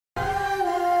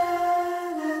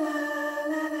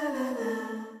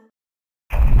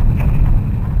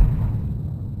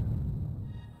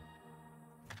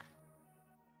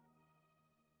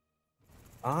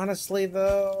Honestly,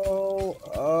 though,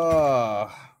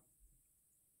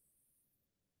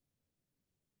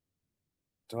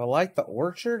 do I like the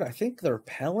orchard? I think the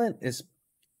repellent is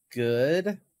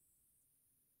good.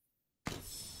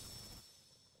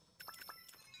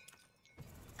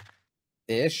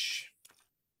 Ish.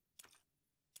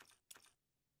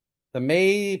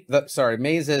 Maze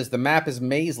is the map is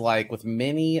maze-like with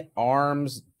many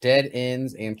arms, dead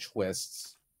ends, and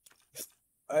twists.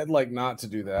 I'd like not to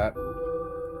do that.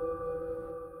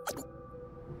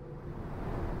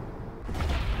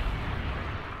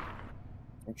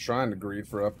 I'm trying to greed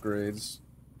for upgrades.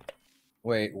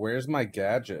 Wait, where's my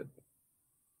gadget?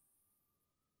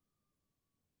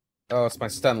 Oh, it's my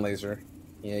stun laser.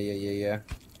 Yeah.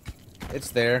 It's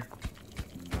there.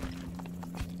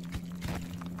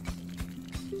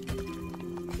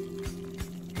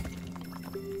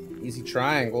 Easy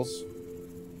triangles.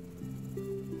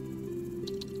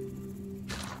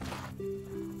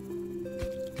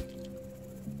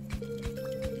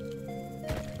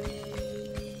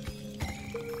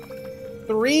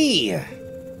 Three.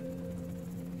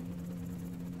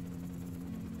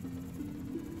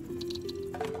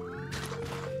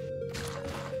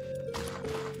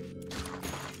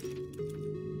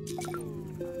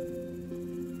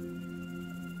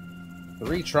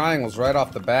 Three triangles right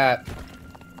off the bat.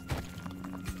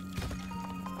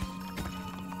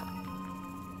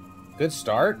 Good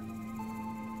start.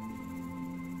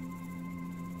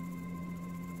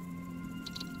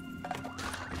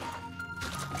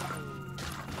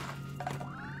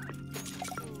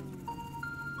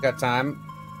 Got time.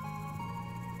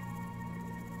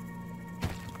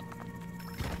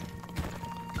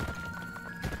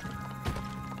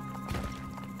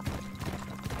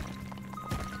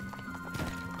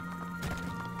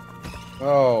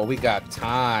 Oh, we got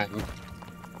time.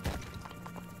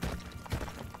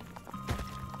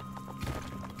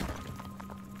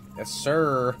 Yes,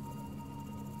 sir.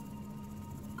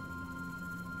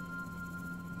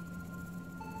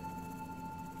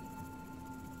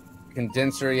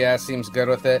 Condenser, yeah, seems good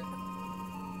with it.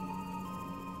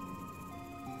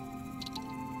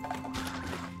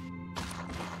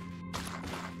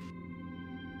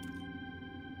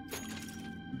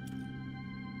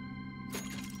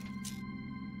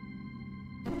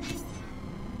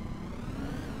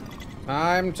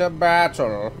 Time to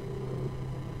battle.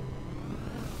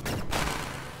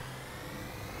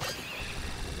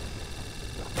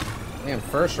 Damn,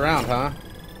 first round, huh?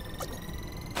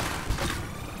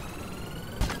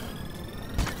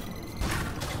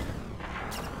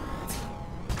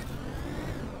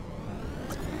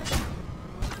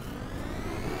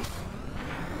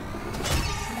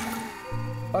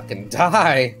 Fucking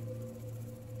die.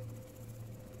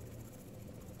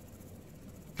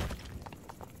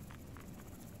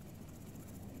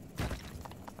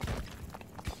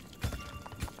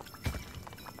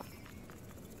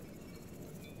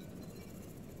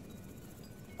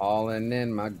 Hauling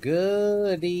in my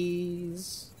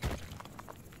goodies.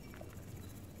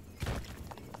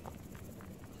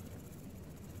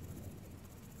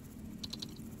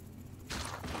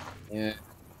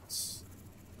 Yes.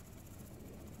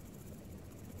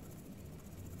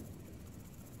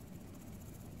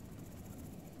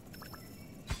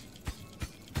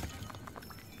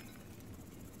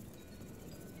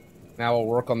 Now we'll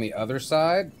work on the other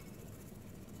side.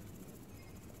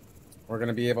 We're going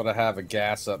to be able to have a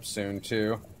gas up soon,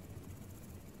 too.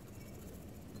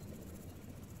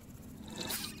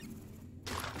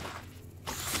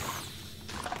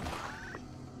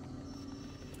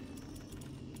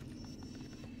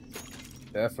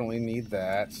 Definitely need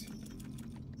that.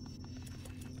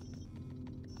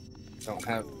 Don't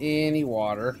have any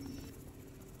water.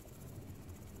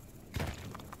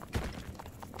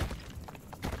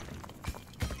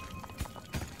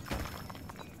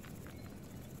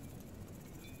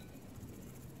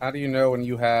 How do you know when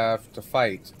you have to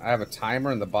fight? I have a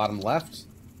timer in the bottom left.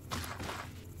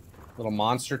 Little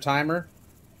monster timer.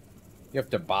 You have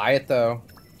to buy it, though,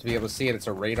 to be able to see it. It's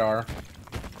a radar.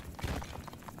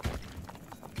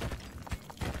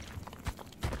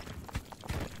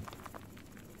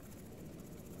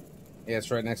 Yeah,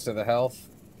 it's right next to the health.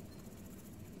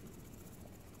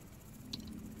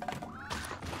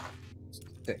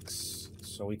 6.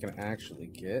 So we can actually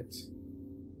get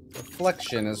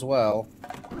reflection as well.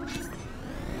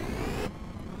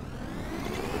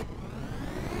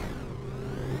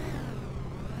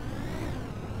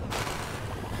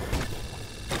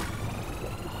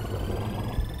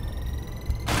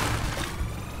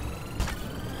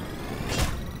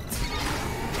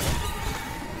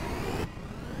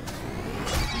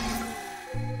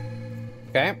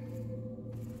 Okay.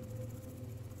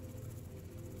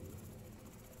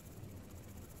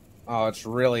 Oh, it's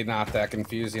really not that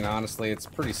confusing, honestly. It's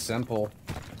pretty simple.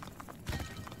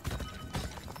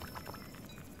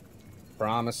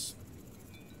 Promise.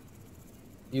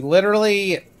 You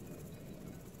literally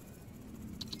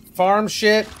farm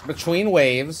shit between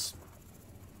waves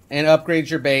and upgrade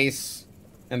your base,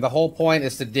 and the whole point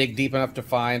is to dig deep enough to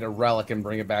find a relic and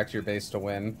bring it back to your base to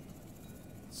win.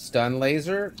 Stun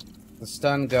laser? The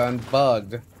stun gun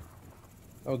bugged.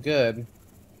 Oh, good.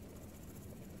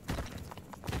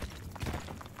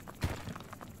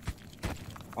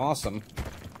 Awesome.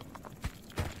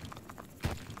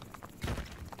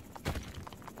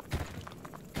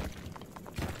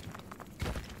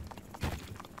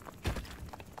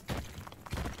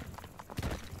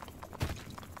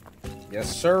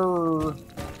 Yes, sir.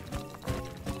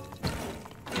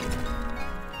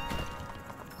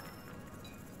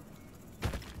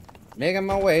 Making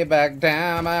my way back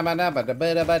down.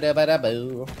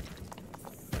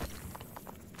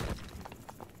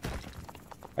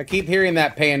 I keep hearing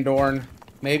that Pandorn.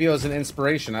 Maybe it was an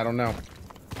inspiration. I don't know.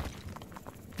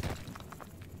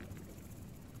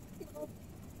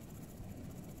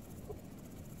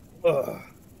 Ugh.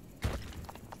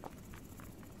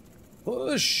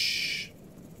 Push.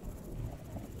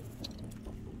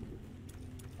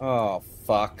 Oh,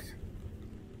 fuck.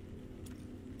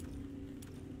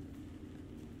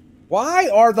 Why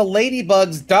are the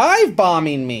ladybugs dive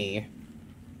bombing me?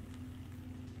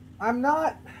 I'm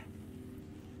not...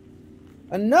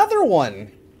 Another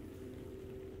one.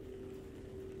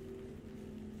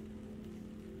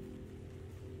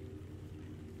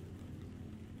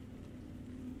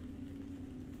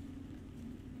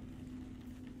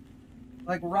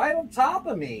 Like right on top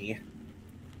of me.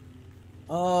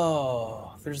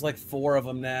 Oh, there's like 4 of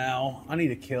them now. I need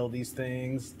to kill these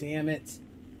things. Damn it.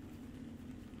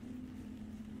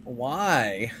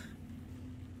 Why?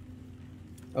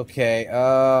 Okay,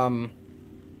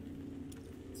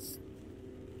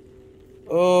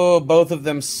 oh, both of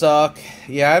them suck.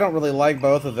 Yeah, I don't really like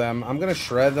both of them. I'm gonna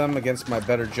shred them against my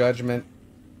better judgment.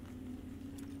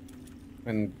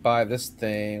 And buy this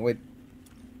thing. Wait.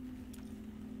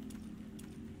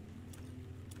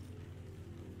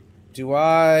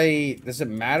 Does it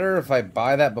matter if I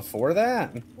buy that before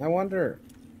that? I wonder.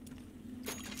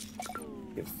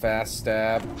 Get fast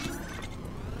stab.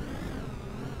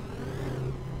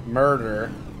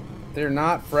 Murder. They're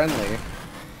not friendly.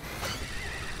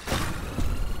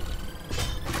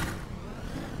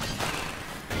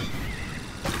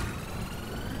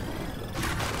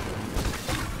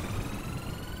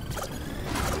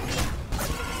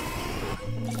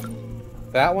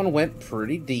 That one went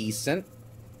pretty decent.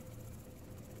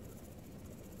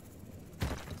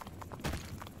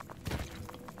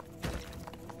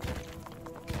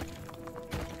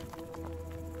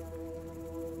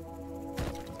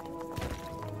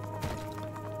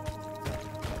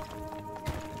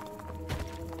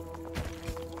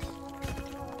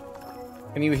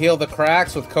 Can you heal the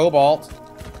cracks with cobalt?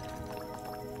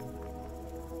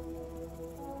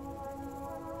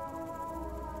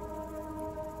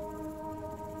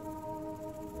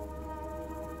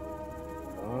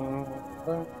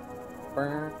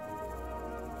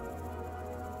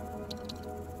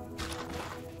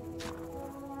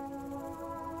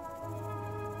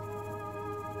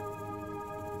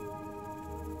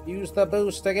 Use the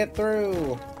boost to get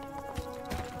through.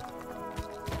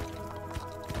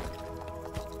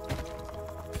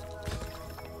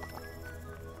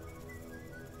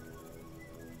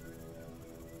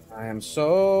 I am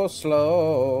so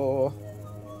slow.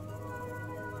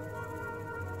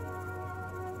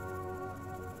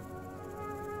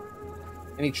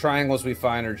 Any triangles we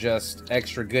find are just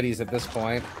extra goodies at this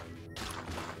point.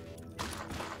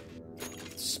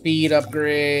 Speed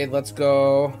upgrade, let's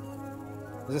go.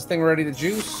 Is this thing ready to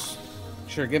juice?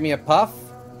 Sure, give me a puff.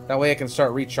 That way I can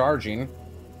start recharging.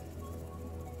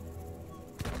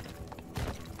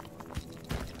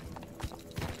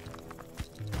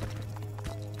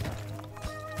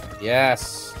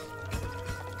 Yes.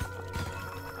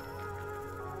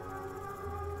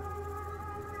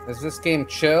 Is this game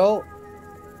chill?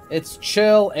 It's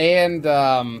chill and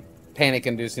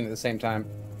panic-inducing at the same time.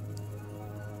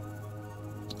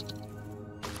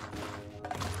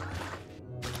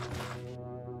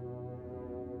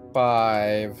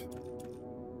 Five.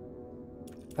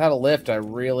 Without a lift, I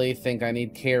really think I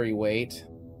need carry weight.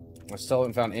 I still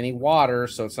haven't found any water,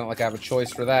 so it's not like I have a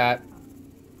choice for that.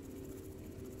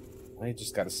 I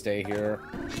just gotta stay here.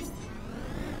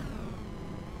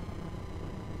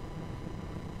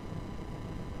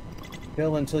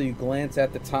 Kill until you glance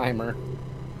at the timer.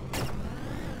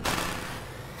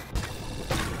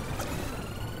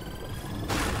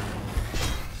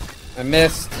 I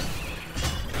missed.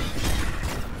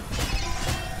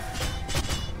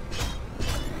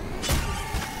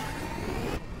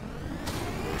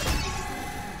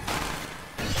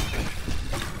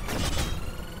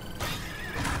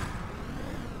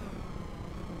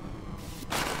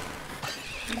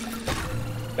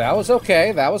 That was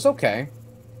okay. That was okay.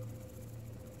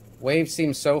 Waves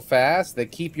seem so fast, they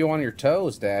keep you on your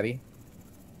toes, Daddy.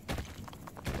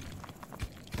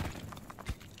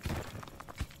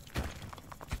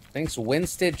 Thanks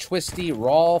Winstead, Twisty,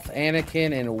 Rolf,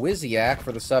 Anakin, and Wiziak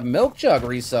for the sub. Milk Jug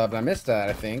resubbed. I missed that,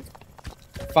 I think.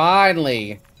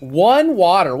 Finally. 1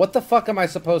 water. What the fuck am I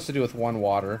supposed to do with 1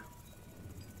 water?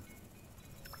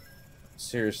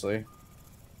 Seriously.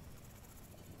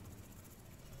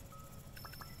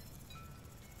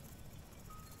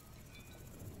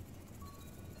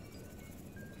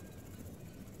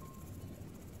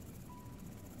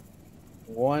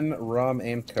 One rum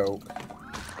and Coke.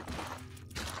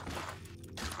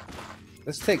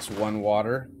 This takes 1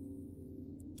 water.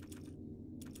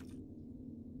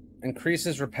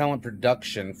 Increases repellent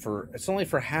production for... It's only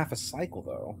for half a cycle,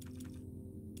 though.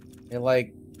 It,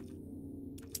 like...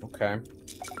 Okay.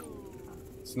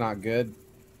 It's not good.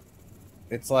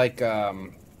 It's like,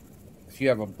 if you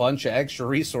have a bunch of extra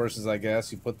resources, I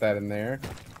guess, you put that in there.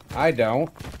 I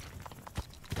don't.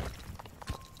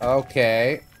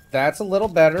 Okay. That's a little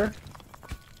better.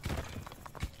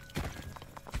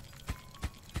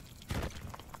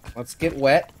 Let's get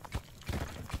wet.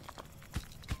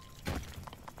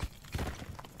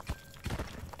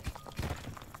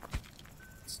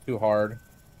 It's too hard.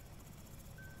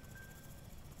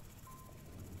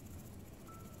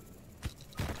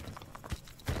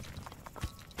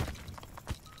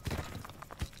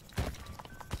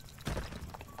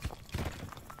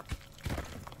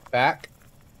 Back.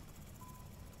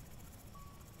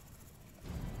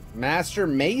 Master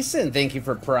Mason, thank you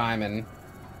for priming.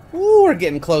 Ooh, we're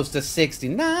getting close to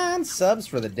 69 subs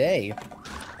for the day.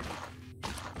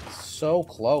 So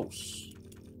close.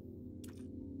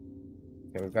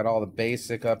 Okay, we've got all the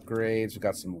basic upgrades. We've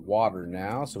got some water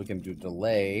now, so we can do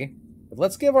delay. But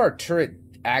let's give our turret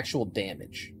actual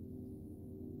damage.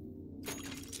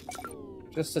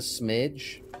 Just a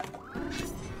smidge.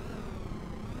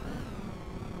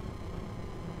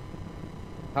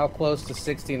 How close to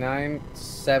 69?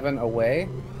 7 away.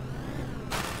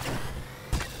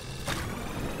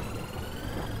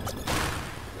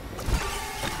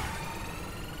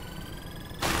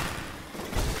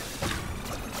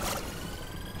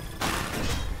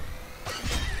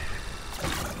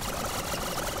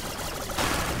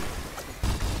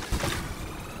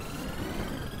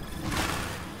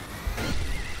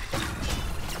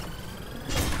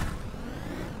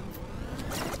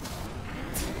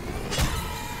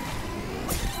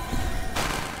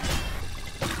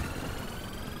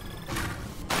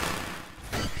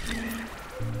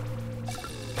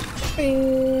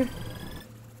 Bing.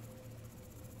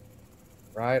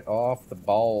 Right off the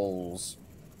balls.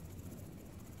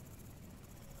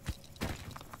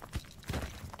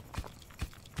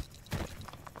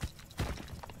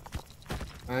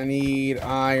 I need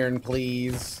iron,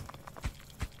 please.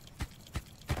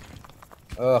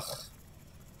 Ugh.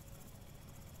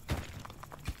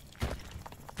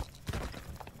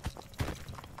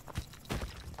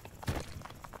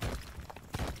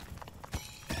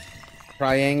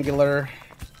 Triangular.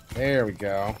 There we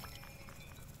go.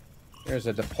 There's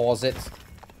a deposit.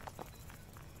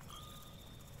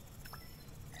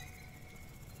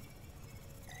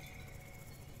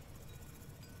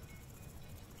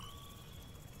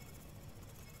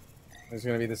 There's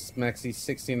gonna be the Smexy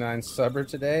 69 subber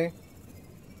today.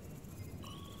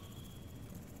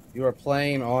 You are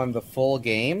playing on the full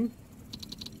game?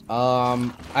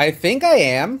 I think I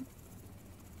am.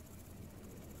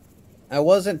 I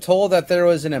wasn't told that there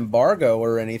was an embargo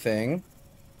or anything.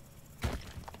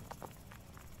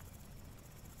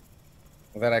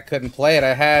 That I couldn't play it.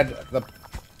 I had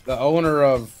the owner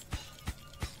of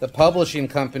the publishing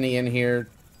company in here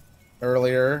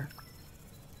earlier,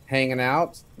 hanging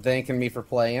out, thanking me for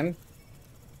playing.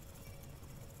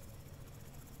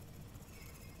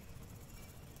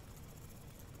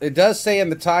 It does say in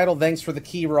the title, thanks for the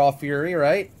key, Raw Fury,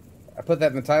 right? I put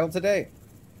that in the title today.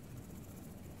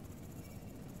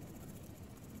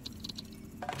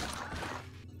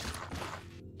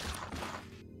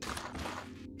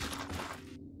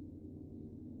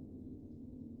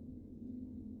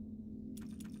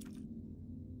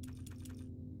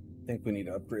 I think we need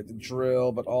to upgrade the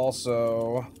drill, but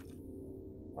also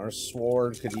our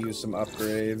sword could use some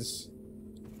upgrades.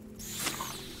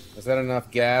 Is that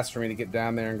enough gas for me to get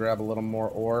down there and grab a little more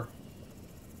ore?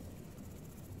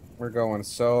 We're going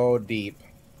so deep.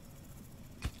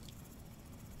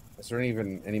 Is there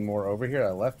even any more over here?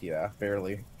 I left, yeah,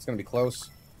 barely. It's gonna be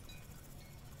close.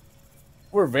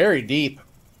 We're very deep.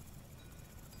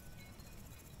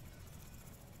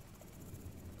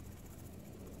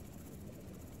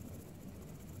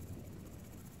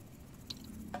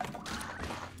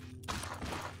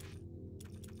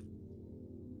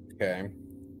 Okay.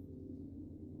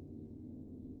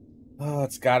 Oh,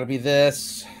 it's gotta be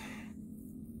this.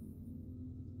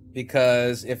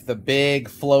 Because if the big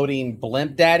floating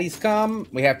blimp daddies come,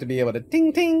 we have to be able to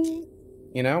ting ting,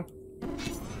 you know?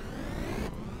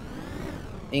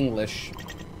 English.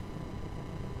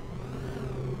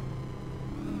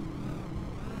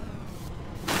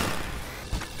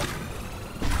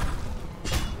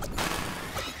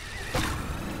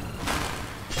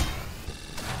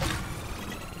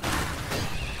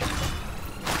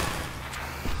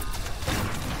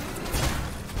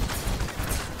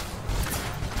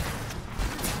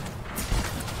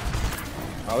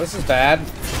 Oh, this is bad.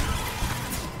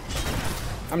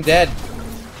 I'm dead.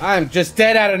 I'm just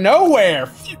dead out of nowhere.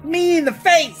 Fuck me in the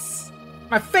face.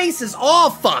 My face is all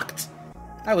fucked.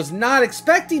 I was not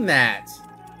expecting that.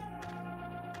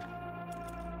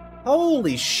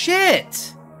 Holy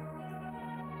shit.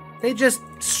 They just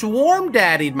swarm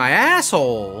daddied my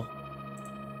asshole.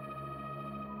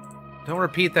 Don't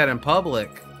repeat that in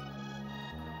public.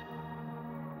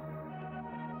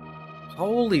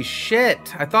 Holy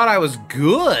shit. I thought I was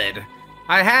good.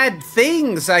 I had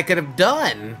things I could have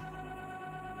done.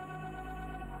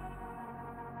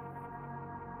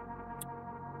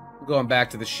 Going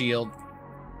back to the shield.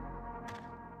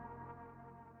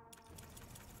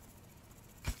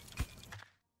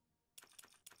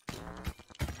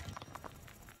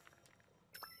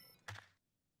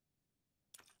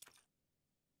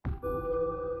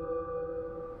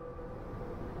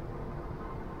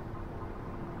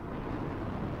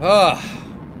 Ugh.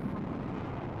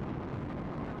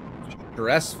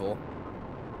 Stressful.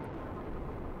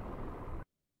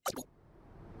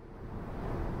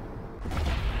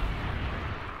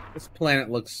 This planet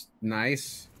looks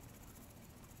nice.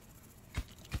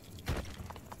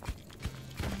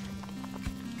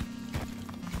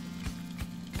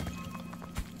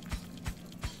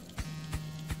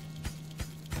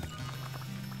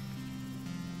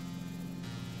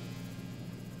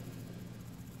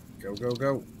 Go, go,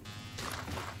 go.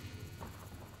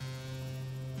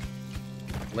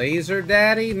 Laser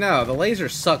daddy? No, the laser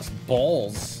sucks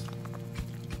balls.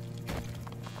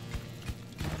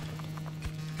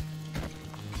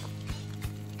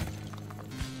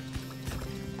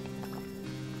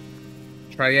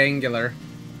 Triangular.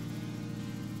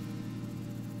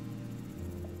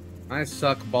 I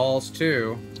suck balls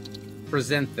too.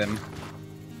 Present them.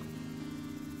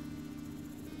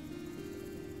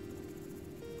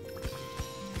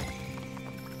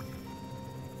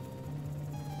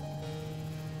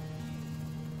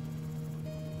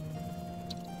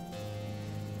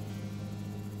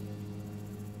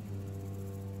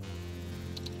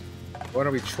 What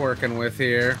are we twerking with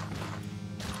here?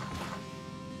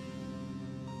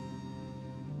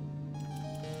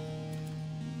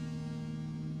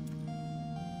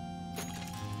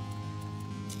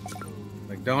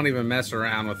 Like, don't even mess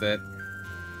around with it.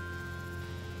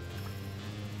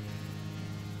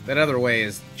 That other way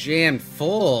is jammed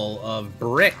full of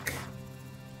brick.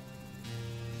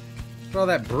 Look at all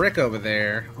that brick over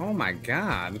there. Oh my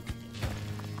god.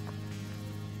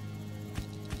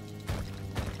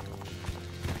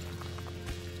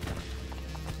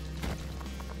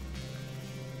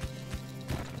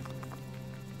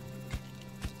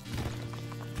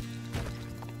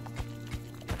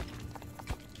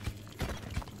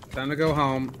 Time to go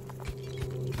home.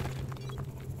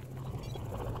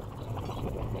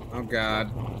 Oh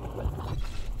god.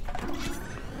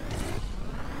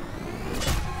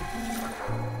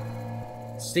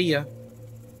 See ya.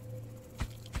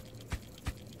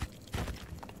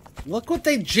 Look what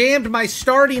they jammed my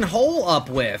starting hole up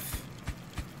with.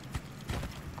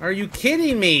 Are you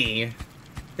kidding me?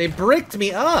 They bricked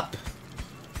me up.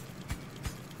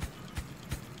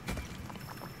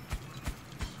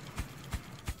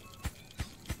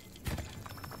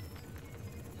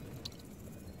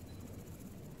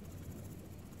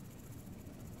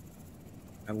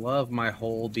 I love my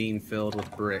hole being filled with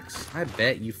bricks. I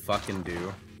bet you fucking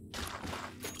do.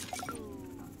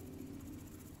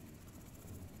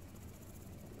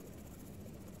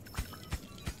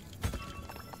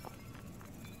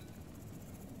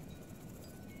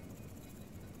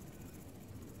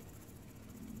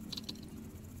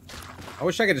 I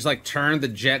wish I could just, like, turn the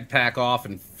jetpack off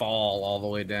and fall all the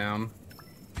way down.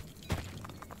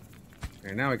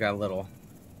 Okay, now we got a little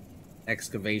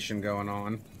excavation going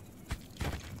on.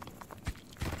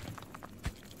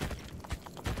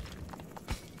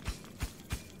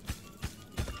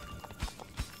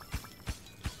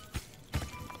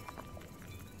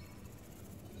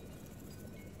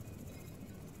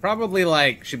 Probably,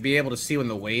 like, should be able to see when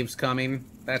the wave's coming.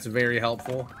 That's very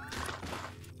helpful.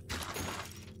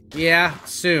 Yeah,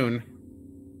 soon.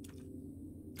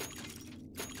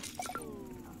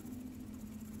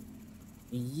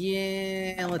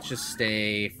 Yeah, let's just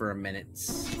stay for a minute.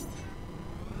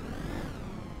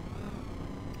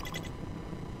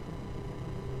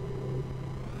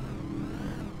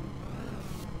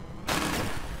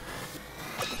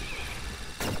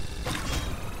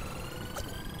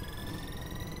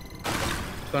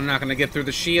 So I'm not gonna get through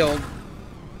the shield.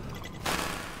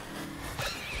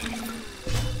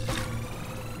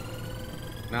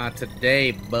 Not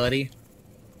today, buddy.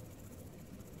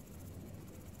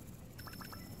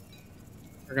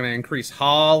 We're gonna increase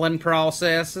hauling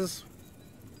processes.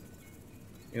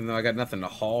 Even though I got nothing to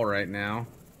haul right now.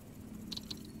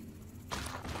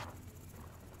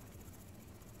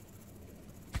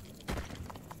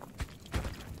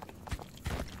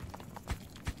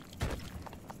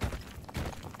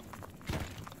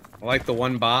 I like the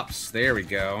one bops. There we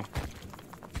go.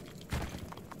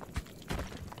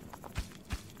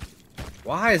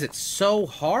 Why is it so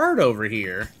hard over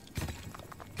here?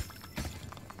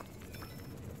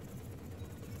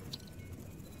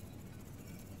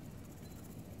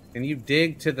 Can you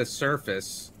dig to the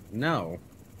surface? No.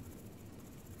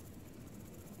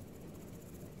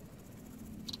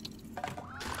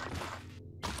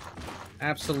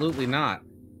 Absolutely not.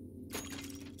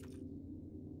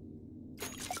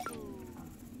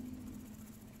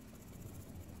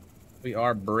 We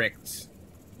are bricked.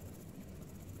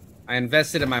 I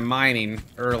invested in my mining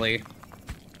early.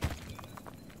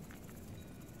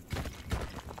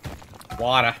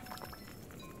 Water.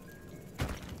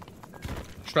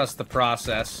 Trust the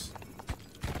process.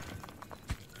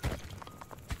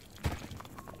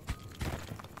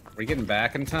 Are we getting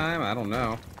back in time? I don't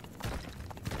know.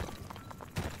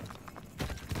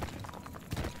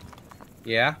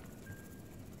 Yeah.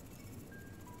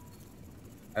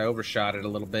 I overshot it a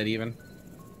little bit even.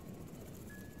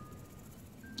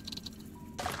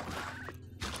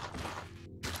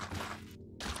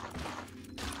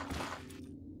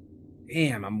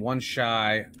 Damn, I'm one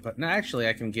shy. But no, actually,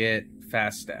 I can get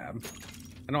fast stab.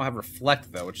 I don't have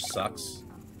reflect, though, which sucks.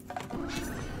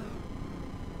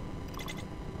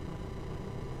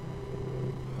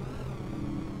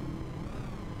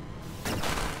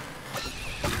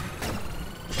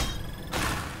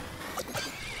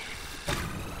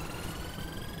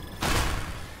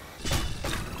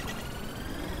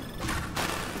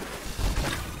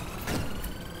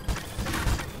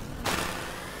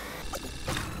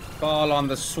 Fall on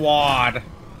the sword.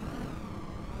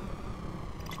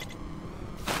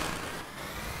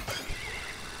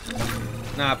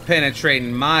 Not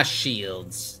penetrating my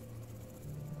shields.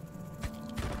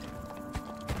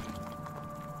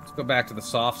 Let's go back to the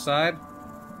soft side.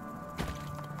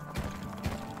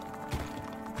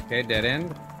 Okay, dead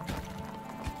end.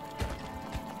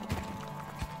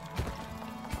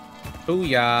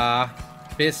 Booyah.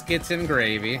 Biscuits and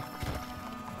gravy.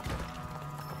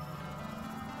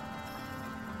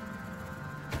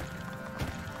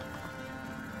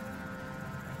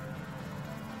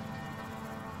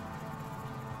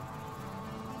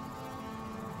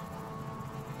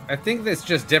 I think that's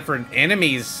just different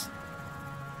enemies,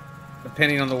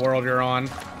 depending on the world you're on.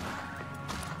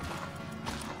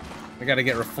 I gotta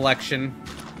get reflection.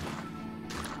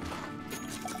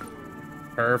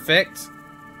 Perfect.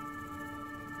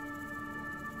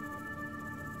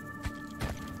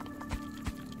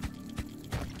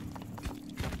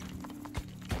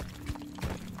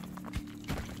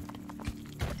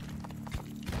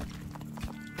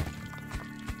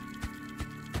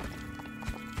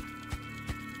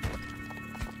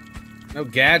 No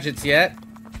gadgets yet.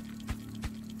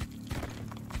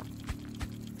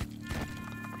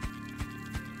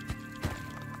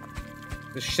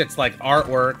 This shit's like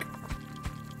artwork.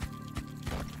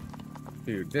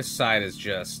 Dude, this side is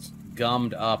just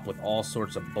gummed up with all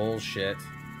sorts of bullshit.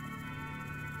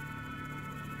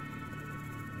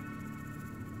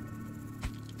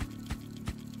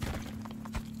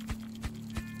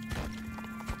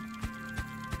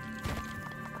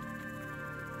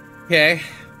 Okay.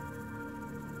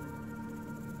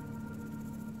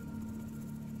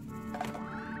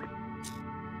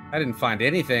 I didn't find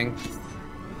anything.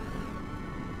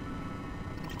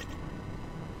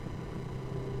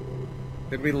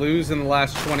 Did we lose in the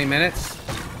last 20 minutes?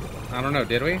 I don't know,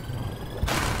 did we?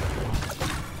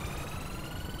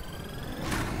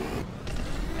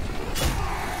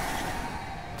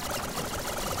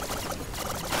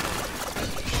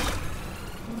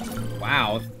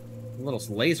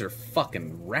 almost laser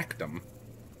fucking wrecked him.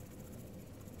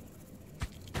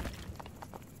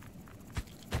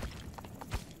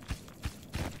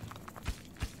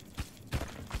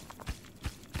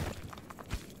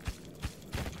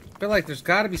 I feel like there's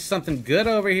got to be something good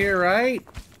over here, right?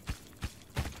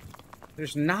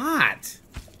 There's not.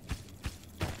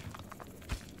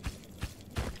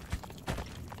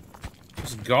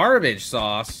 It's garbage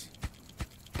sauce.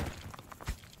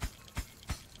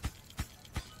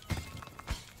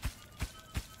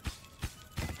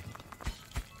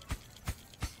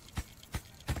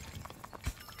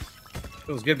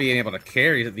 Feels good being able to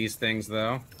carry these things,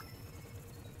 though.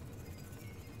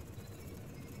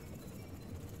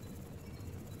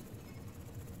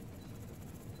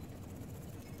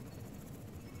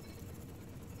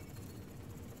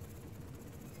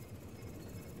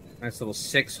 Nice little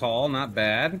 6 haul, not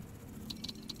bad.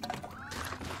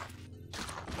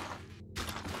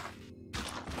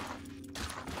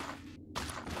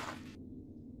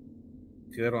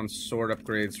 Good on sword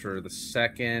upgrades for the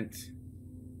second.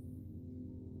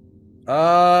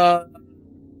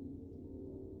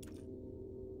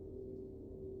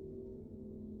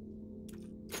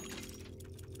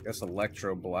 Guess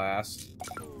Electro Blast.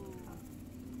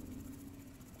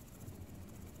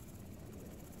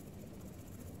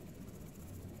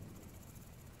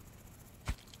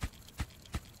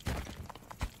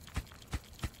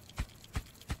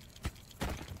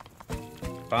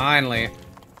 Finally.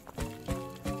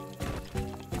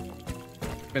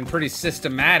 Been pretty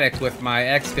systematic with my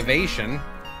excavation.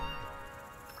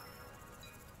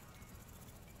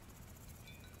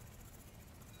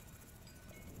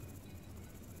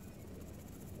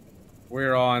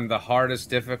 We're on the hardest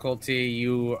difficulty.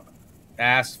 You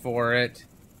asked for it.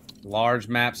 Large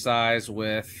map size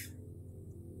with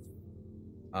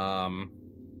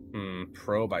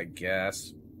probe, I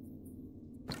guess.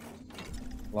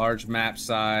 Large map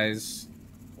size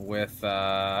with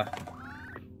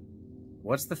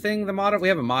what's the thing? We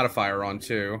have a modifier on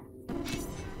too.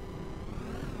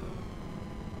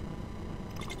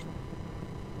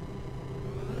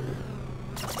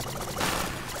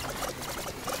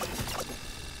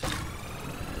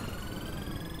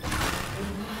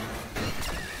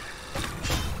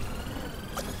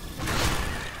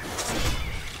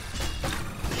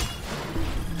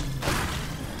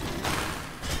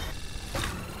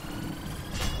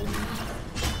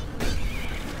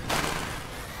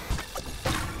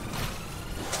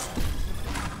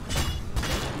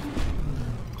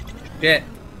 Shit.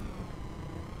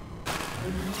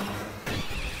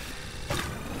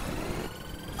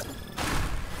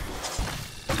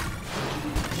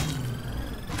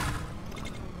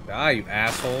 Die, you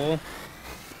asshole.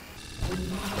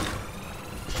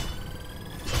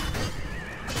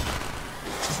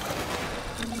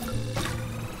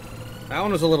 That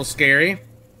one was a little scary.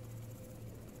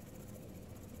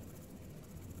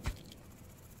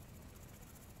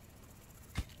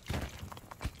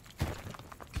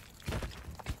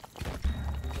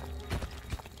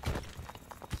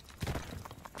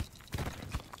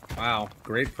 Wow,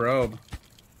 great probe.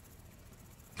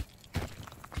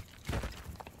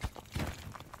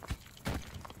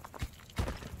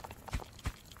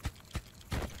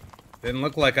 Didn't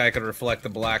look like I could reflect the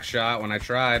black shot when I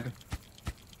tried.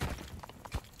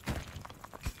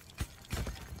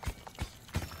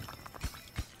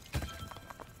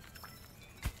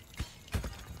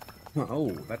 Oh,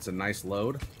 that's a nice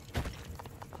load.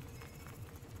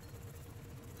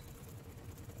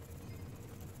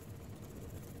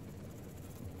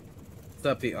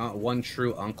 What's up, the One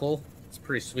True Uncle? It's a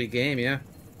pretty sweet game, yeah.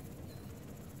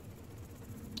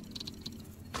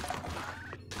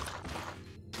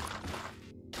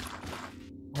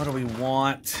 What do we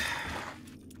want?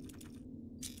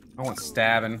 I want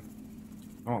stabbing.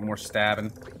 I want more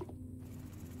stabbing.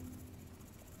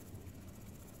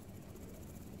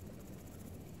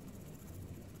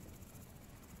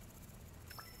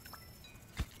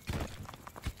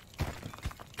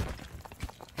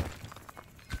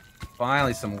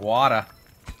 Finally, some water.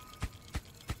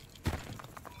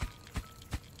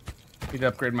 Need to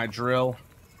upgrade my drill.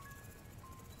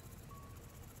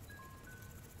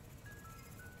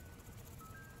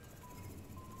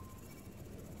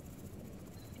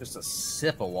 Just a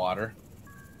sip of water.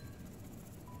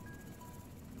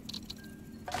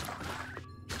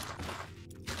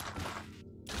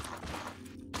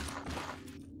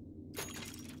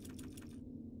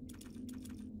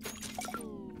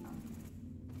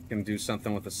 Can do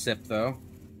something with a sip, though.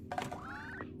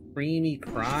 Creamy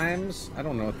crimes? I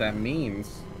don't know what that means.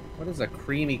 What is a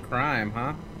creamy crime,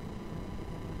 huh?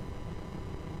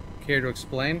 Care to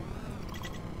explain?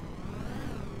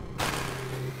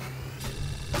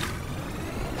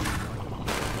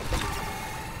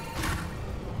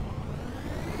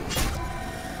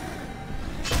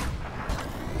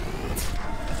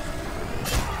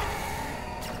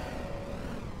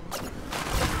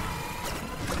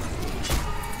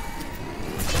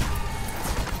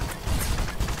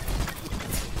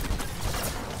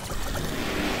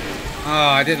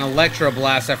 I didn't Electro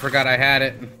Blast. I forgot I had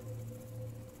it.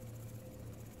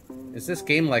 Is this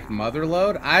game like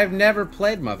Motherload? I've never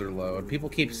played Motherload. People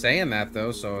keep saying that,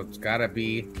 though, so it's gotta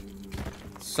be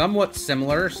somewhat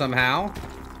similar somehow.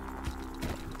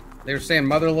 They were saying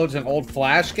Motherload's an old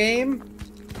Flash game?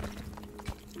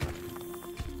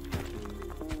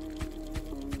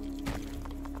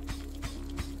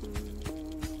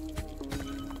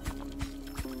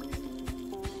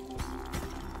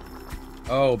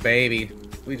 Oh, baby.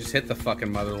 We just hit the fucking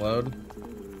Motherload.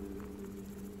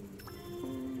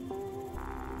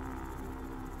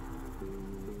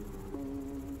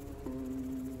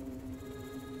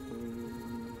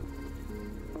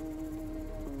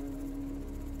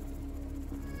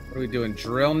 What are we doing?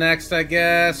 Drill next, I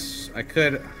guess? I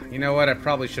could... You know what? I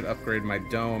probably should upgrade my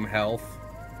dome health.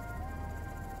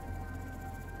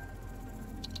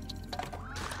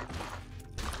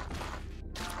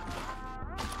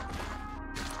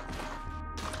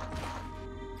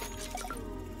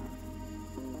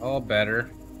 All better.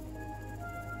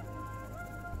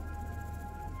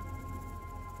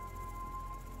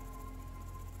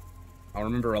 I'll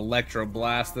remember Electro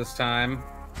Blast this time.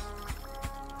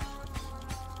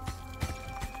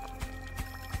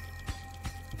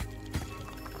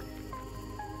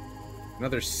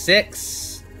 Another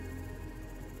 6.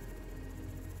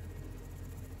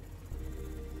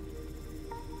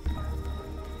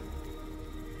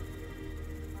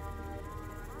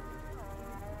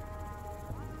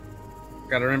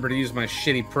 Gotta remember to use my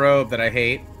shitty probe that I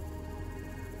hate.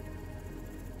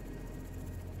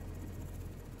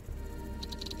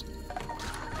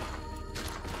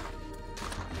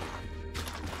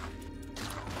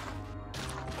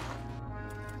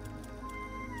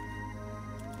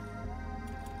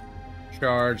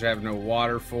 Charge I have no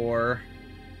water for.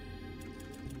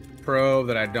 Probe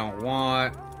that I don't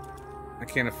want. I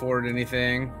can't afford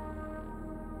anything.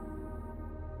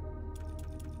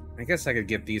 I guess I could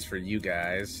get these for you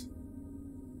guys.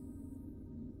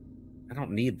 I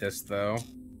don't need this, though.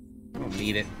 I don't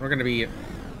need it. We're gonna be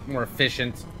more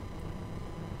efficient.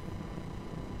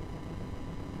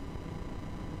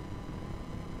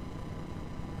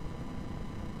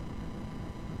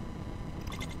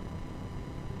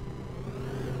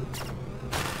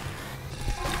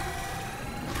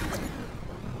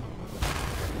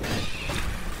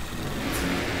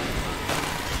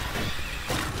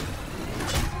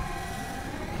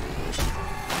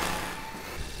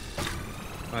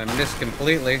 I missed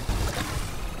completely.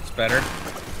 It's better.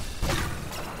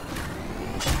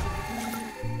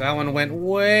 That one went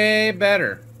way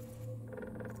better.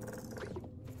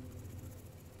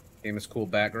 Game is cool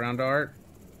background art.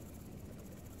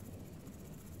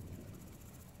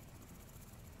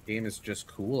 Game is just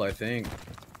cool, I think.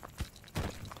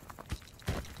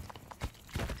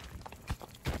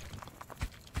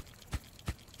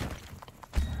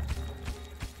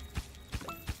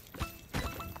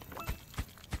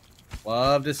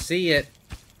 Love to see it.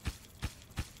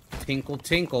 Tinkle,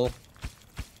 tinkle.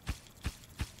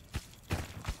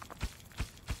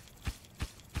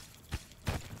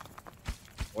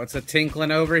 What's a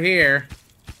tinkling over here?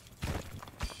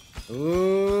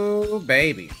 Ooh,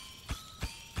 baby.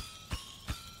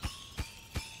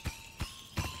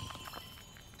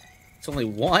 It's only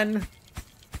one?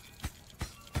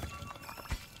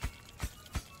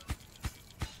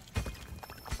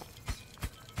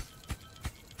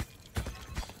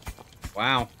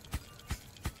 Wow.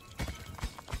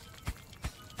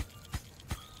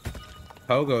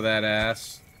 Pogo that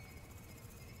ass.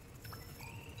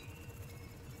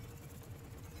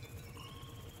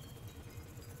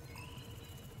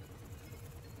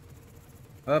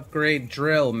 Upgrade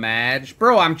drill, Madge.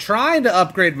 Bro, I'm trying to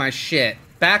upgrade my shit.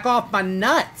 Back off my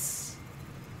nuts.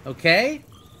 Okay?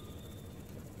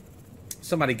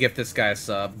 Somebody gift this guy a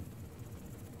sub.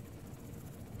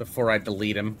 Before I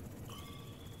delete him.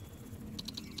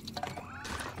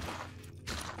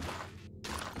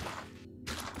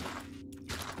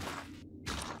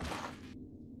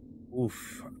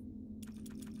 Oof.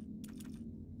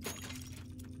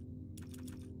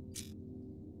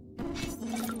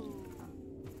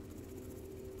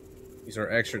 These are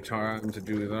extra time to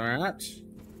do that.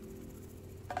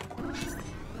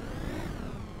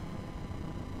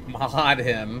 Mod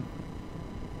him.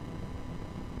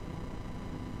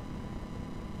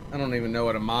 I don't even know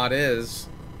what a mod is.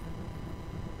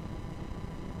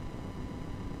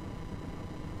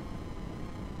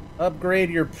 Upgrade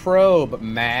your probe,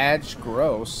 Madge.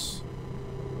 Gross.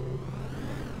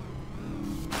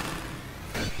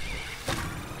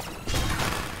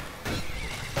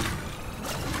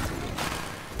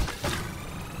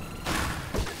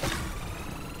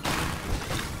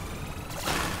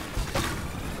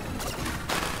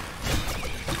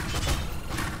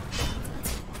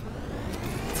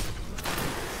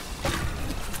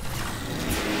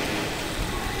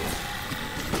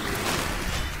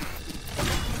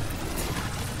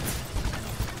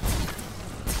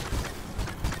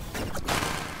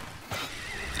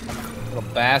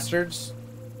 bastards.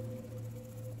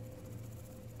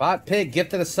 Bot Pig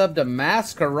gifted a sub to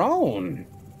Mascarone.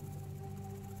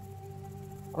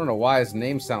 I don't know why his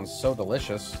name sounds so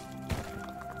delicious.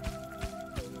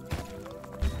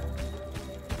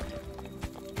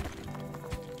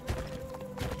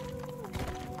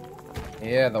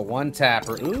 Yeah, the one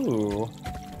tapper. Ooh.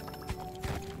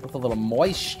 With a little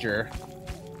moisture.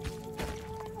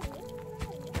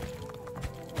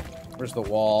 Where's the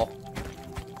wall?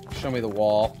 Show me the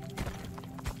wall.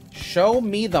 Show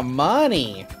me the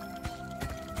money!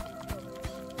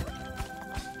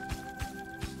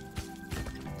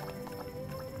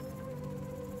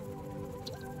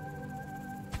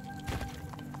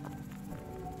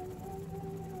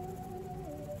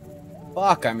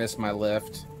 Fuck, I missed my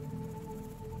lift.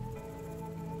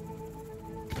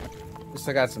 At least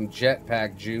I got some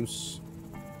jetpack juice.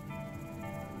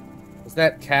 Is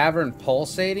that cavern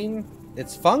pulsating?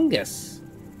 It's fungus.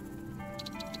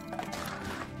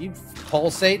 You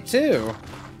pulsate too.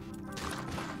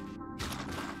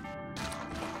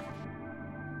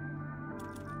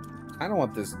 I don't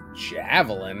want this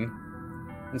javelin.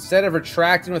 Instead of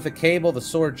retracting with a cable, the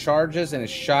sword charges and is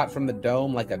shot from the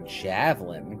dome like a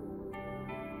javelin.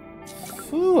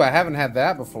 Whew, I haven't had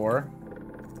that before.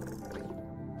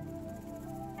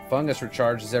 Fungus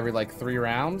recharges every like 3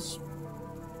 rounds.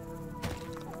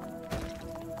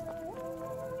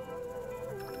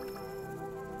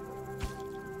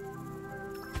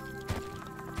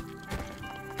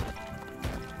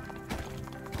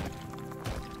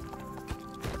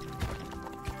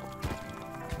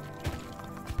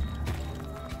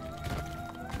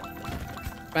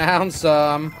 Found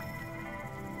some.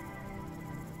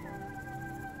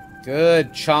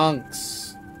 Good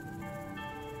chunks.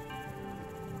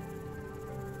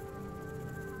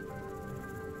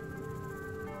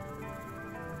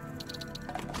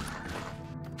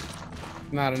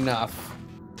 Not enough.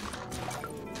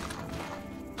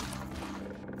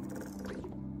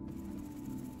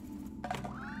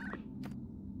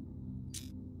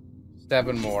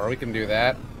 Seven more. We can do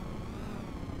that.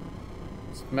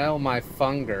 Smell my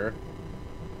funger.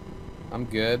 I'm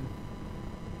good.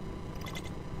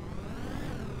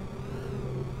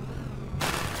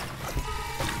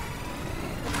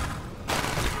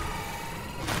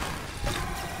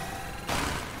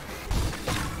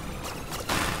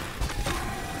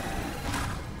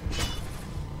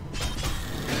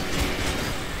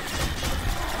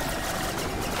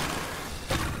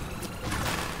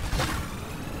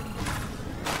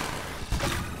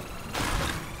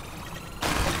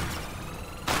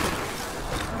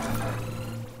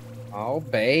 Oh,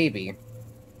 baby.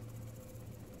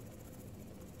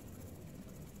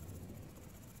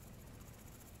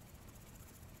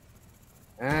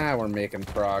 Ah, we're making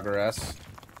progress.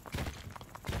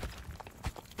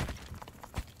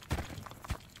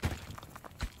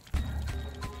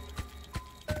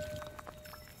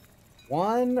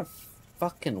 One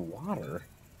fucking water.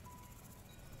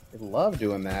 I love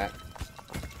doing that.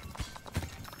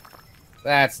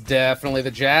 That's definitely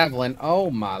the javelin. Oh,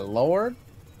 my lord.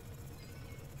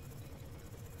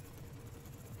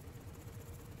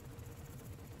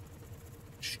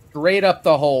 Straight up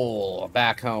the hole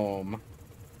back home.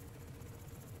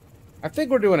 I think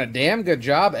we're doing a damn good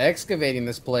job excavating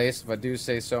this place, if I do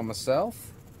say so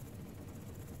myself.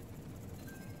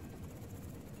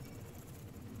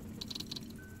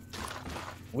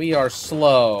 We are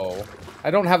slow.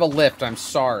 I don't have a lift, I'm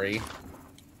sorry.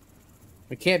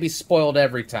 We can't be spoiled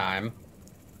every time.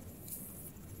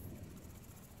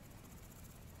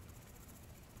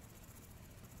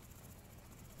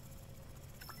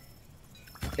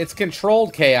 It's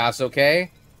controlled chaos, okay?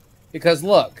 Because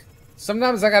look,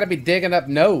 sometimes I gotta be digging up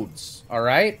nodes,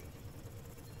 alright?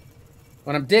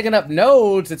 When I'm digging up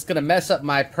nodes, it's gonna mess up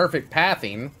my perfect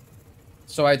pathing.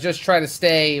 So I just try to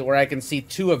stay where I can see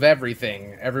 2 of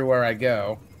everything everywhere I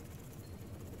go.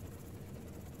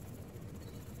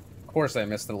 Of course I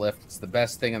missed the lift. It's the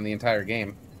best thing in the entire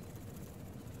game.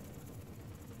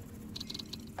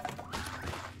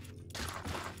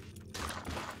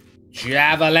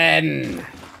 Javelin!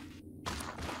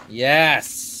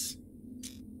 Yes!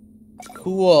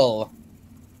 Cool.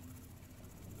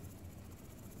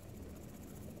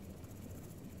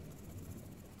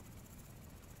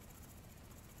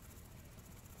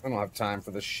 I don't have time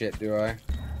for this shit, do I?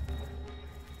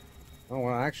 Oh,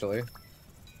 well, actually.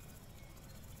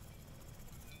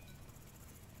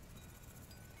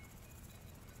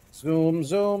 Zoom,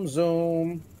 zoom,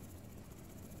 zoom.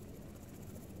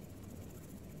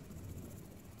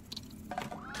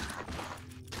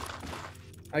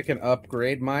 I can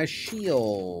upgrade my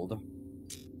shield.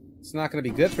 It's not going to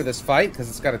be good for this fight because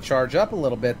it's got to charge up a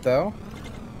little bit, though.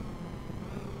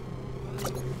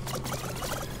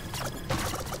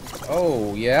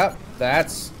 Oh, yeah,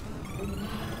 that's...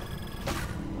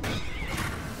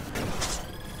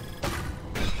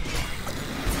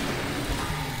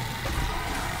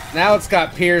 Now it's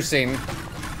got piercing.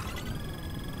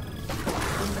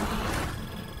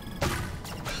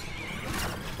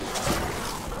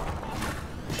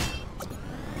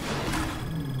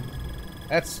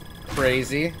 That's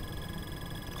crazy.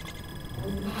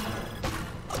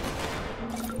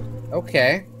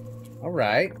 Okay. All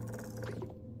right.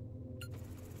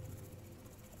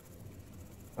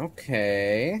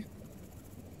 Okay.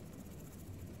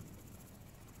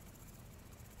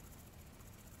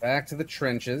 Back to the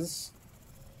trenches.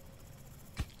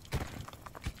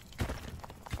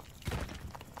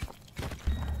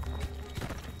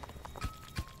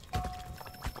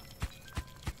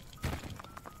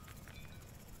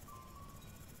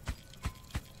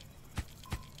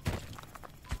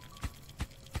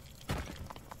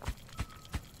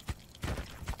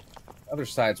 Other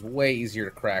side's way easier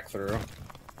to crack through.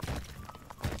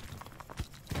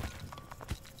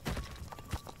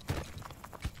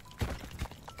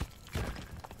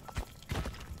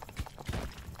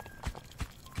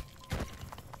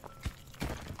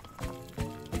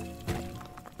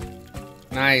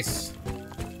 Nice.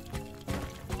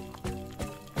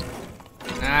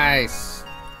 Nice.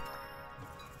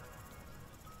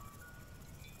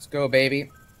 Let's go, baby.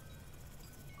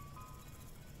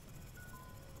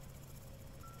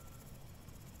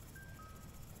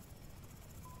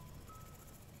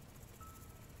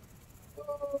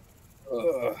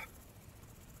 Ugh.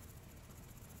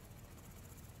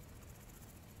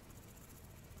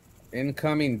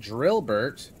 Incoming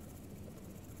Drillbert.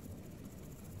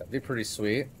 That'd be pretty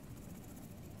sweet.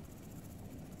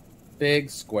 Big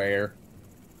square.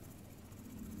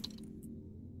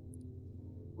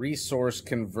 Resource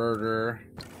converter.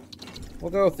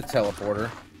 We'll go with the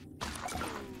teleporter.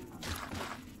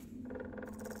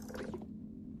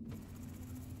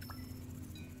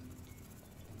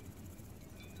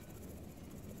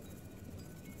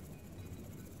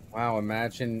 Wow,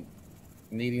 imagine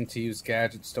needing to use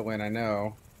gadgets to win, I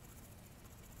know.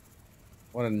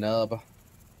 What a nub.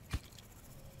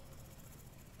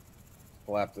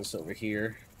 Flap this over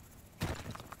here.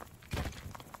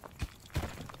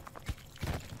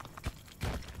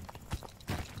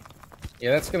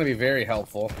 Yeah, that's going to be very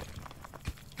helpful.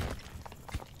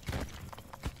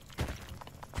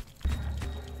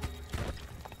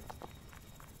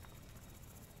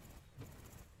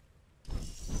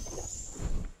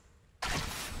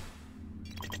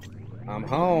 I'm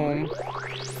home.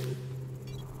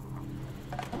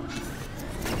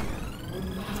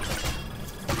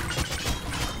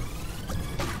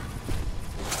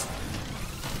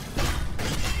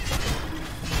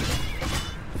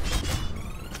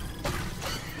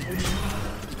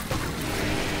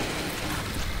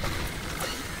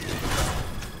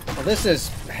 Well, this is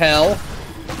hell.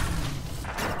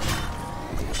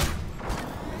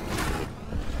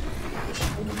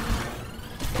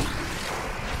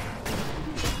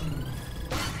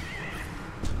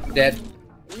 Dead.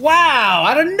 Wow,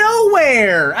 out of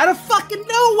nowhere! Out of fucking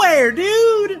nowhere,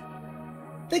 dude!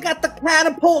 They got the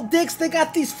catapult dicks, they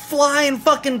got these flying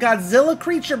fucking Godzilla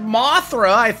creature,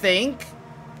 Mothra, I think.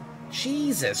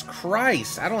 Jesus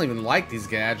Christ, I don't even like these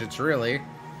gadgets, really.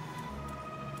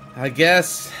 I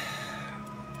guess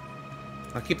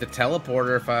I'll keep the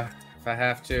teleporter if I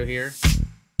have to here.